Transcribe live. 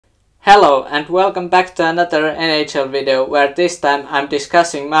Hello and welcome back to another NHL video where this time I'm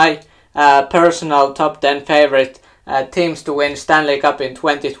discussing my personal top 10 favorite teams to win Stanley Cup in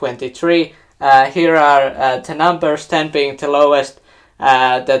 2023. Here are the numbers, 10 being the lowest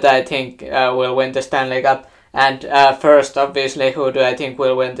that I think will win the Stanley Cup. And first, obviously, who do I think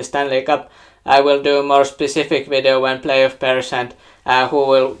will win the Stanley Cup? I will do a more specific video when playoff pairs and who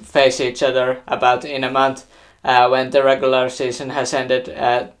will face each other about in a month. When the regular season has ended,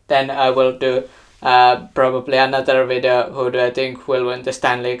 then I will do probably another video who do I think will win the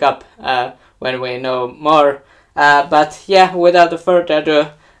Stanley Cup when we know more. But yeah, without further ado,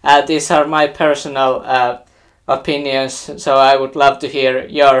 these are my personal opinions, so I would love to hear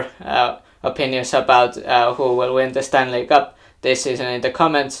your opinions about who will win the Stanley Cup this season in the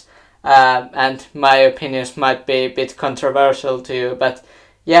comments. And my opinions might be a bit controversial to you, but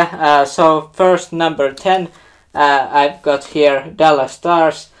yeah, so first, number 10. I've got here Dallas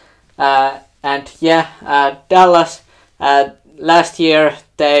Stars, and yeah, Dallas, last year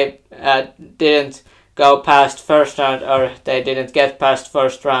they didn't go past first round, or they didn't get past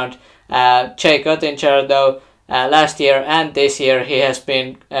first round. Jake Oettinger, though, last year and this year he has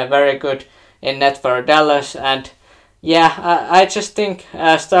been very good in net for Dallas, and yeah, I just think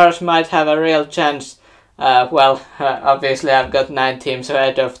Stars might have a real chance. Obviously I've got 9 teams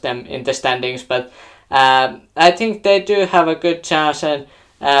ahead of them in the standings, but I think they do have a good chance, and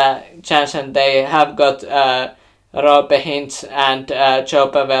they have got Roope Hintz and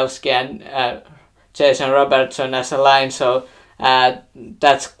Joe Pavelski and Jason Robertson as a line, so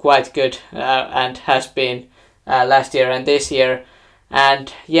that's quite good and has been last year and this year.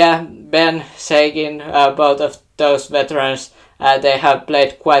 And yeah, Ben Sagan, both of those veterans, they have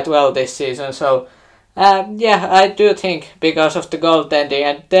played quite well this season, so yeah, I do think because of the goaltending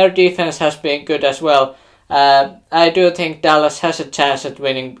and their defense has been good as well, I do think Dallas has a chance at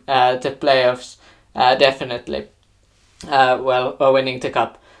winning the playoffs, definitely, or winning the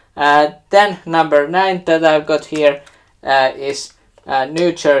cup. Then number 9 that I've got here is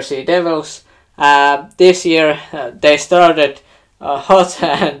New Jersey Devils. This year they started hot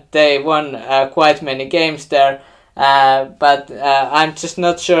and they won quite many games there, but I'm just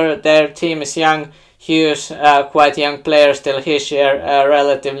not sure. Their team is young. Hughes, quite young player still this year,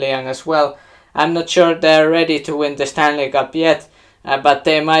 relatively young as well. I'm not sure they're ready to win the Stanley Cup yet, but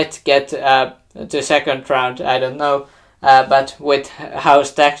they might get to second round, I don't know. But with how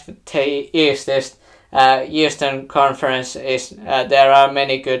stacked the Eastern Conference is, there are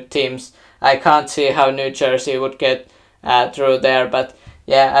many good teams. I can't see how New Jersey would get through there, but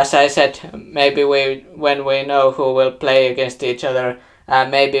yeah, as I said, maybe when we know who will play against each other,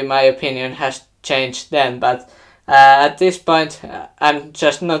 maybe my opinion has changed then, but at this point I'm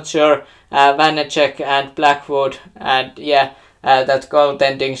just not sure. Vanecek and Blackwood, and yeah, that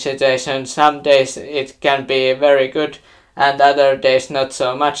goaltending situation, some days it can be very good and other days not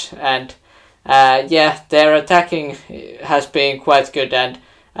so much, and yeah, their attacking has been quite good, and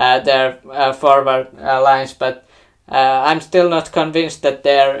their forward lines, but I'm still not convinced that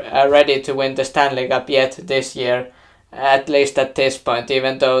they're ready to win the Stanley Cup yet this year, at least at this point,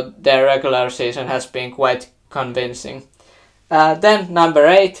 even though their regular season has been quite convincing. Then number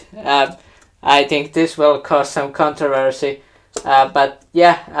 8, I think this will cause some controversy, but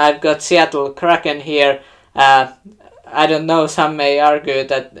yeah, I've got Seattle Kraken here. I don't know, some may argue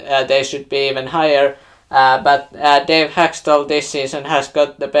that they should be even higher, but Dave Haxtell this season has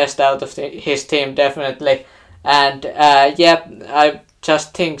got the best out of his team, definitely, and yeah, I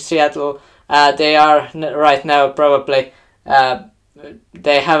just think Seattle, they are right now probably,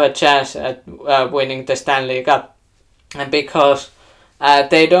 they have a chance at winning the Stanley Cup, and because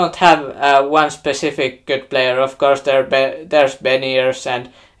they don't have one specific good player. Of course, there's Beniers and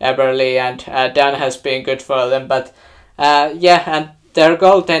Eberle, and Dunn has been good for them, but yeah, and their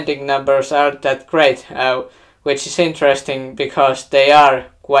goaltending numbers aren't that great, which is interesting because they are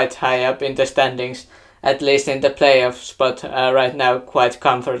quite high up in the standings, at least in the playoff spot right now, quite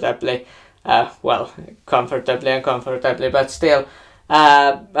comfortably. Comfortably and comfortably, but still.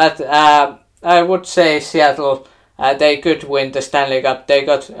 But I would say Seattle, they could win the Stanley Cup. They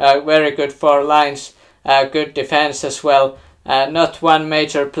got very good 4 lines, good defense as well. Not one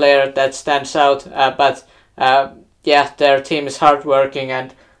major player that stands out, but yeah, their team is hardworking,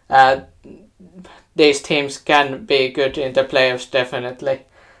 and these teams can be good in the playoffs, definitely.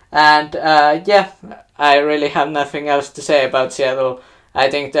 And yeah, I really have nothing else to say about Seattle. I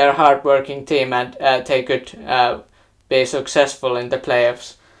think they're a hard-working team, and they could be successful in the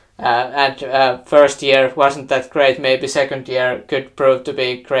playoffs. And first year wasn't that great, maybe second year could prove to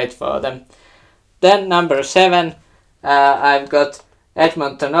be great for them. Then number 7, I've got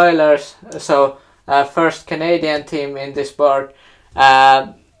Edmonton Oilers, so first Canadian team in this board.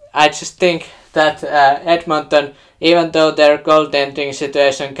 I just think that Edmonton, even though their goaltending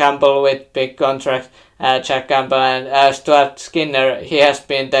situation, Campbell with big contract, Jack Campbell and Stuart Skinner, he has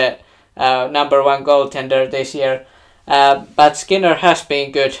been the number one goaltender this year. But Skinner has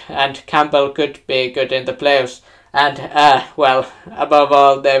been good, and Campbell could be good in the playoffs. And well, above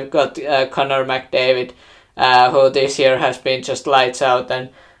all, they've got Connor McDavid, who this year has been just lights out and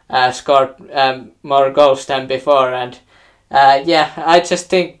scored more goals than before. And yeah, I just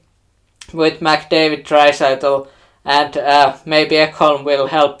think with McDavid, Draisaitl, and maybe Ekholm will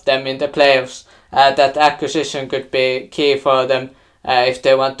help them in the playoffs. That acquisition could be key for them if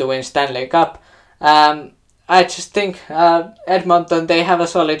they want to win Stanley Cup. I just think Edmonton, they have a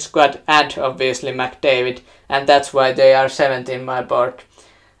solid squad and obviously McDavid, and that's why they are 7th in my board.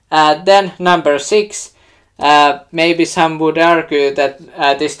 Then number 6, maybe some would argue that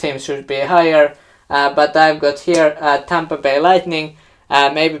this team should be higher, but I've got here Tampa Bay Lightning,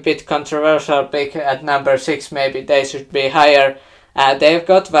 maybe a bit controversial pick at number 6, maybe they should be higher. They've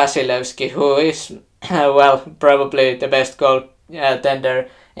got Vasilevsky, who is, well, probably the best goaltender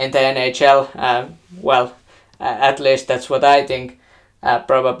in the NHL, well, at least that's what I think,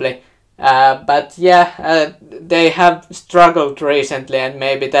 probably. But yeah, they have struggled recently, and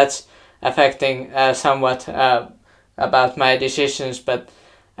maybe that's affecting somewhat about my decisions. But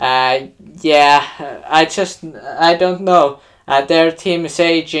yeah, I don't know. Their team is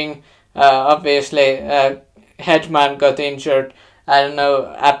aging. Obviously, Hedman got injured. I don't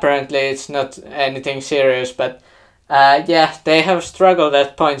know. Apparently, it's not anything serious, but. Yeah, they have struggled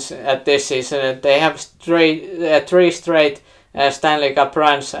at points at this season. They have three straight Stanley Cup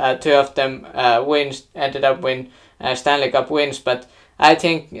runs. 2 of them ended up win Stanley Cup wins. But I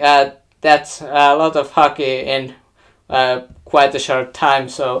think that's a lot of hockey in quite a short time.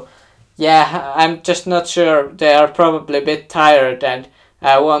 So yeah, I'm just not sure. They are probably a bit tired and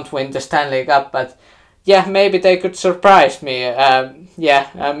won't win the Stanley Cup. But yeah, maybe they could surprise me.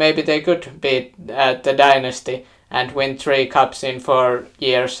 Maybe they could beat the Dynasty and win 3 cups in 4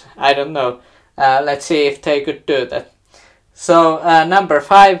 years. I don't know. Let's see if they could do that. So number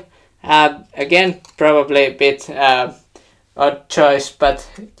 5, again probably a bit odd choice, but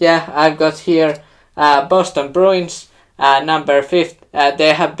yeah, I've got here Boston Bruins, number 5.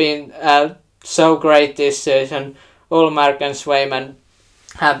 They have been so great this season. Ullmark and Swayman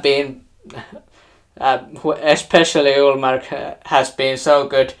have been, especially Ullmark has been so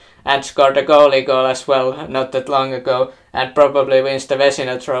good. And scored a goalie goal as well not that long ago, and probably wins the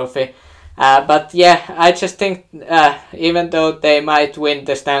Vezina Trophy. But yeah, I just think even though they might win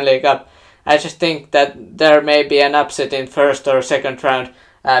the Stanley Cup, I just think that there may be an upset in first or second round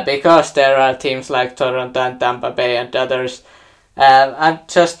because there are teams like Toronto and Tampa Bay and others. I'm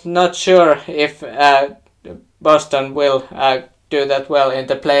just not sure if Boston will do that well in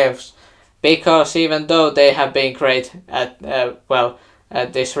the playoffs, because even though they have been great at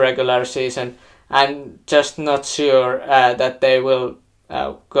this regular season, I'm just not sure that they will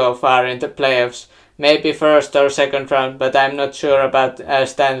go far in the playoffs. Maybe first or second round, but I'm not sure about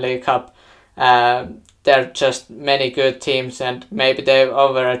Stanley Cup. There are just many good teams, and maybe they've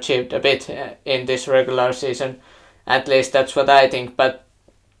overachieved a bit in this regular season. At least that's what I think. But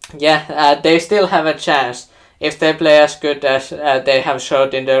yeah, they still have a chance. If they play as good as they have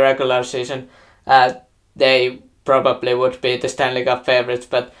showed in the regular season, they probably would be the Stanley Cup favorites,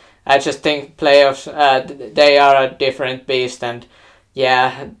 but I just think playoffs, they are a different beast, and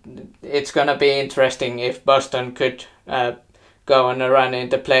yeah, it's gonna be interesting if Boston could go on a run in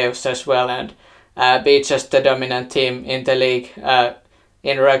the playoffs as well and be just the dominant team in the league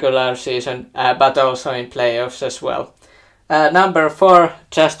in regular season, but also in playoffs as well. Number 4,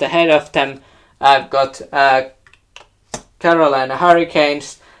 just ahead of them, I've got Carolina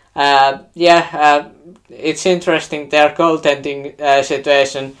Hurricanes. It's interesting, their goaltending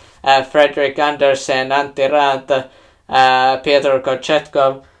situation. Fredrik Andersen, Antti Raanta, Piotr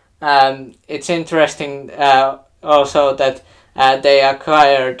Kochetkov. It's interesting also that they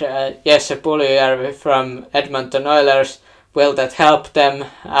acquired Jesse Puljujärvi from Edmonton Oilers. Will that help them?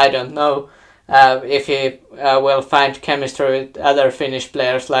 I don't know. If he will find chemistry with other Finnish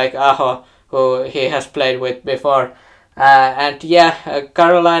players like Aho, who he has played with before. And yeah,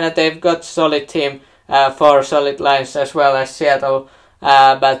 Carolina, they've got solid team, 4 solid lines as well as Seattle.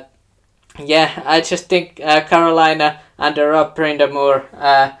 But yeah, I just think Carolina under Rob Brind'Amour,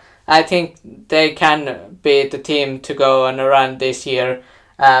 I think they can be the team to go on a run this year.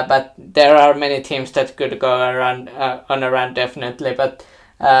 But there are many teams that could go on a run definitely. But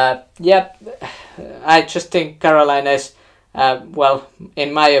yeah, I just think Carolina is well,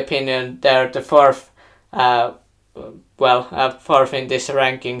 in my opinion, they're the fourth in this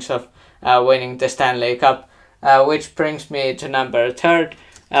rankings of winning the Stanley Cup, which brings me to number third,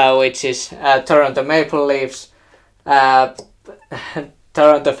 which is Toronto Maple Leafs.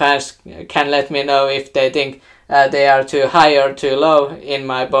 Toronto fans can let me know if they think they are too high or too low in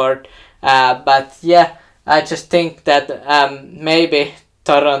my board, but yeah, I just think that maybe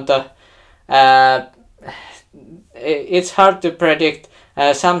Toronto, it's hard to predict.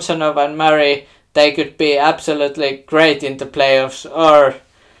 Samsonov and Murray, they could be absolutely great in the playoffs, or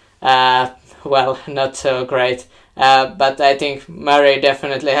well, not so great. But I think Murray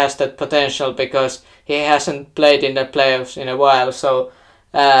definitely has that potential because he hasn't played in the playoffs in a while. So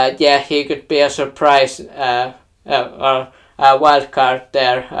yeah, he could be a surprise or a wild card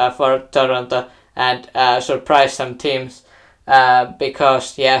there for Toronto and surprise some teams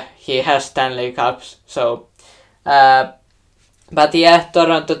because yeah, he has Stanley Cups. So but yeah,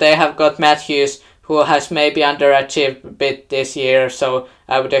 Toronto, they have got Matthews, who has maybe underachieved a bit this year, so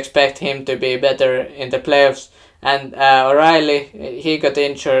I would expect him to be better in the playoffs. And O'Reilly, he got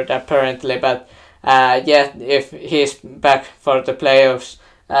injured apparently, but yeah, if he's back for the playoffs,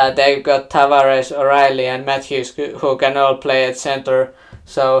 they've got Tavares, O'Reilly and Matthews who can all play at center.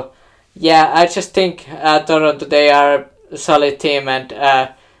 So yeah, I just think Toronto, they are a solid team, and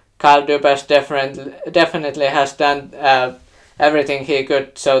Kyle Dubas definitely has done everything he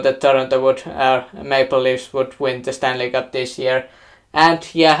could so that Toronto would, Maple Leafs would win the Stanley Cup this year. And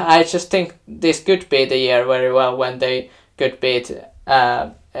yeah, I just think this could be the year very well when they could beat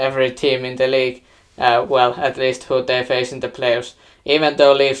every team in the league, well, at least who they face in the playoffs. Even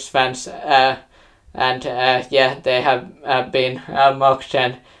though Leafs fans and yeah, they have been mocked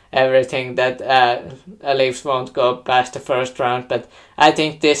and everything that Leafs won't go past the first round, but I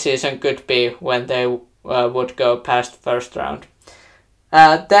think this season could be when they would go past first round.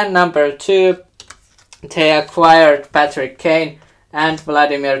 Then number 2, they acquired Patrick Kane and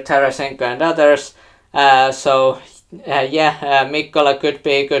Vladimir Tarasenko and others. So yeah, Mikkola could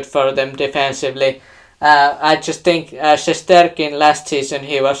be good for them defensively. I just think Shesterkin last season,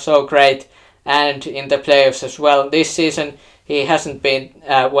 he was so great, and in the playoffs as well. This season he hasn't been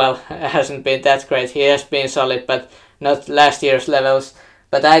hasn't been that great. He has been solid, but not last year's levels.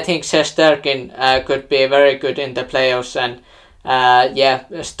 But I think Shesterkin could be very good in the playoffs and yeah,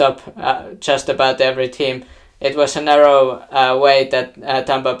 stop just about every team. It was a narrow way that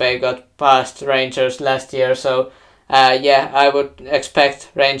Tampa Bay got past Rangers last year, so yeah, I would expect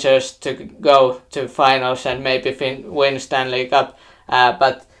Rangers to go to finals and maybe win Stanley Cup.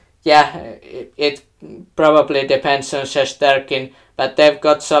 But yeah, it probably depends on Shesterkin, but they've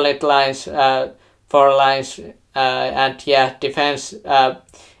got solid lines, 4 lines, and yeah, defense,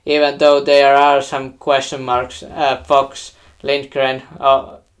 even though there are some question marks, Fox, Lindgren,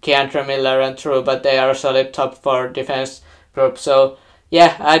 Keandre Miller and True, but they are a solid top 4 defense group. So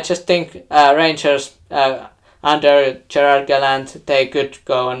yeah, I just think Rangers under Gerard Gallant, they could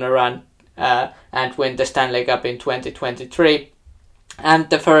go on a run and win the Stanley Cup in 2023. And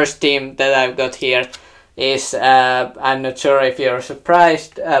the first team that I've got here is, I'm not sure if you're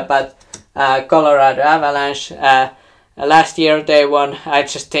surprised, but Colorado Avalanche. Last year they won. I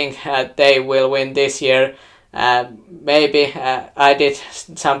just think they will win this year. Maybe I did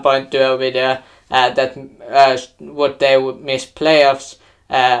some point do a video that would they miss playoffs.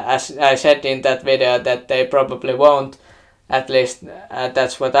 As I said in that video that they probably won't. At least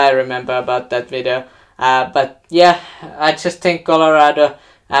that's what I remember about that video. But yeah, I just think Colorado,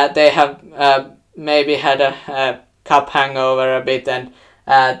 they have maybe had a cup hangover a bit, and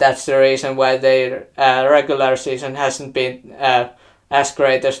that's the reason why their regular season hasn't been as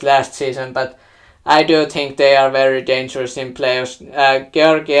great as last season. But I do think they are very dangerous in playoffs.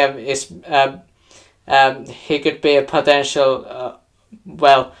 Georgiev is he could be a potential.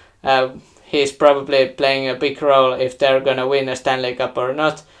 He's probably playing a big role if they're gonna win a Stanley Cup or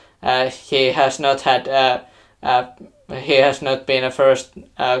not. He has not had. He has not been a first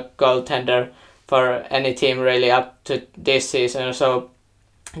goaltender for any team really up to this season. So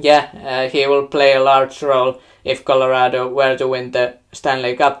yeah, he will play a large role if Colorado were to win the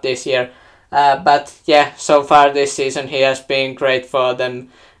Stanley Cup this year. But yeah, so far this season he has been great for them.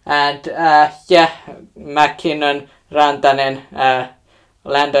 And yeah, McKinnon, Rantanen,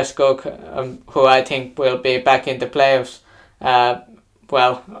 Landeskog, who I think will be back in the playoffs,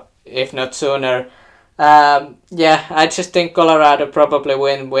 if not sooner. Yeah, I just think Colorado probably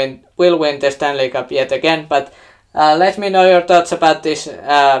will win the Stanley Cup yet again. But let me know your thoughts about this.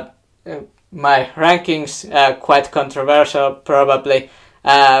 My rankings, quite controversial probably.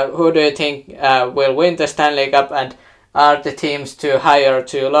 Who do you think will win the Stanley Cup, and are the teams too high or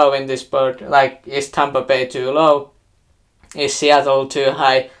too low in this sport? Like, is Tampa Bay too low? Is Seattle too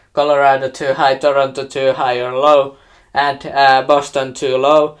high? Colorado too high? Toronto too high or low? And Boston too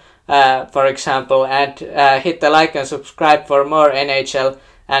low, for example. And hit the like and subscribe for more NHL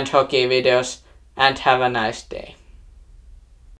and hockey videos. And have a nice day.